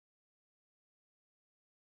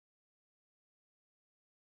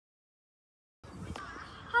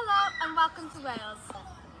welcome to Wales.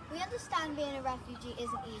 We understand being a refugee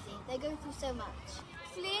isn't easy. They go through so much.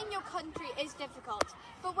 Fleeing your country is difficult,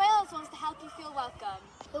 but Wales wants to help you feel welcome.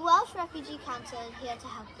 The Welsh Refugee Council are here to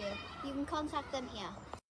help you. You can contact them here.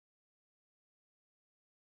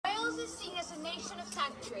 Wales is seen as a nation of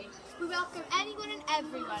sanctuary. We welcome anyone and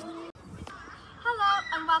everyone. Hello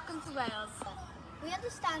and welcome to Wales. We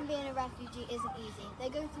understand being a refugee isn't easy. They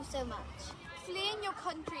go through so much. Fleeing your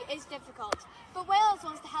country is difficult, but Wales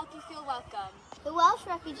wants to help you feel welcome. The Welsh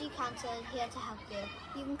Refugee Council are here to help you.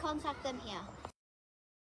 You can contact them here.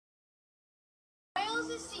 Wales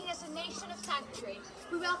is seen as a nation of sanctuary.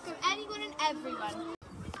 We welcome anyone and everyone.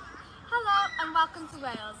 Hello and welcome to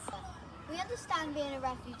Wales. We understand being a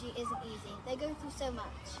refugee isn't easy. They go through so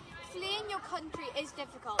much. Fleeing your country is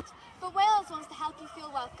difficult, but Wales wants to help you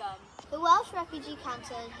feel welcome. The Welsh Refugee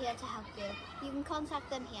Council are here to help you. You can contact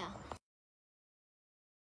them here.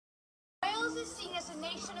 Wales is seen as a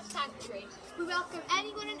nation of sanctuary. We welcome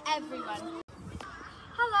anyone and everyone.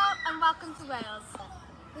 Hello and welcome to Wales.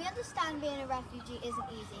 We understand being a refugee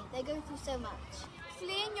isn't easy. They go through so much.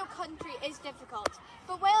 Fleeing your country is difficult,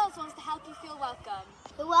 but Wales wants to help you feel welcome.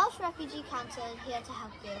 The Welsh Refugee Council are here to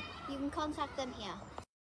help you. You can contact them here.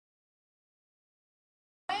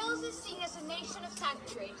 Wales is seen as a nation of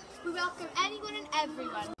sanctuary. We welcome anyone and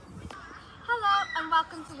everyone. Hello and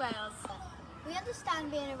welcome to Wales. We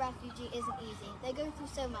understand being a refugee isn't easy. They go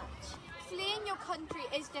through so much. Fleeing your country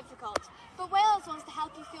is difficult, but Wales wants to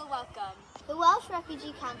help you feel welcome. The Welsh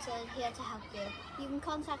Refugee Council are here to help you. You can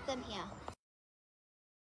contact them here.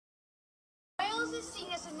 Wales is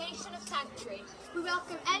seen as a nation of sanctuary. We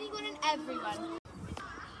welcome anyone and everyone.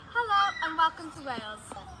 Hello and welcome to Wales.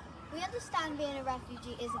 We understand being a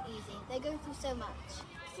refugee isn't easy. They go through so much.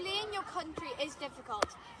 Fleeing your country is difficult,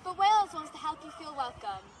 but Wales wants to help you feel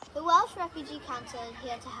welcome. The Welsh Refugee Council are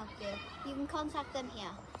here to help you. You can contact them here.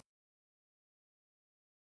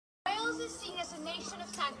 Wales is seen as a nation of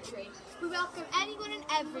sanctuary. We welcome anyone and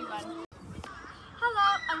everyone. Hello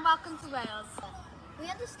and welcome to Wales. We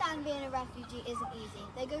understand being a refugee isn't easy.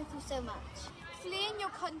 They go through so much. Fleeing your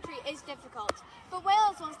country is difficult, but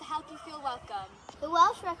Wales wants to help you feel welcome. The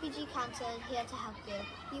Welsh Refugee Council are here to help you.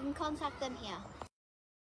 You can contact them here.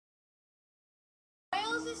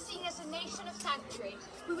 Wales is seen as a nation of sanctuary.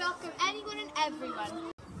 We welcome anyone and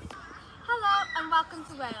everyone. Hello and welcome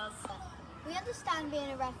to Wales. We understand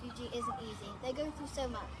being a refugee isn't easy. They go through so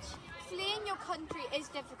much. Fleeing your country is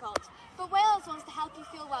difficult, but Wales wants to help you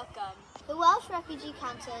feel welcome. The Welsh Refugee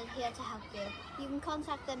Council are here to help you. You can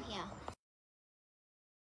contact them here.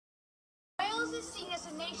 Wales is seen as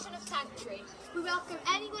a nation of sanctuary. We welcome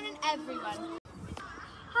anyone and everyone.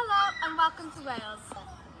 Hello and welcome to Wales.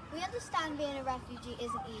 We understand being a refugee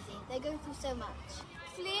isn't easy. They go through so much.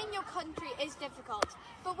 Fleeing your country is difficult,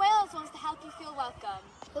 but Wales wants to help you feel welcome.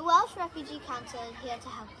 The Welsh Refugee Council are here to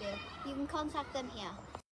help you. You can contact them here.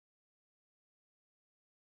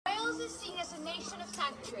 Wales is seen as a nation of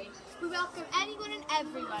sanctuary. We welcome anyone and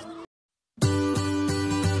everyone.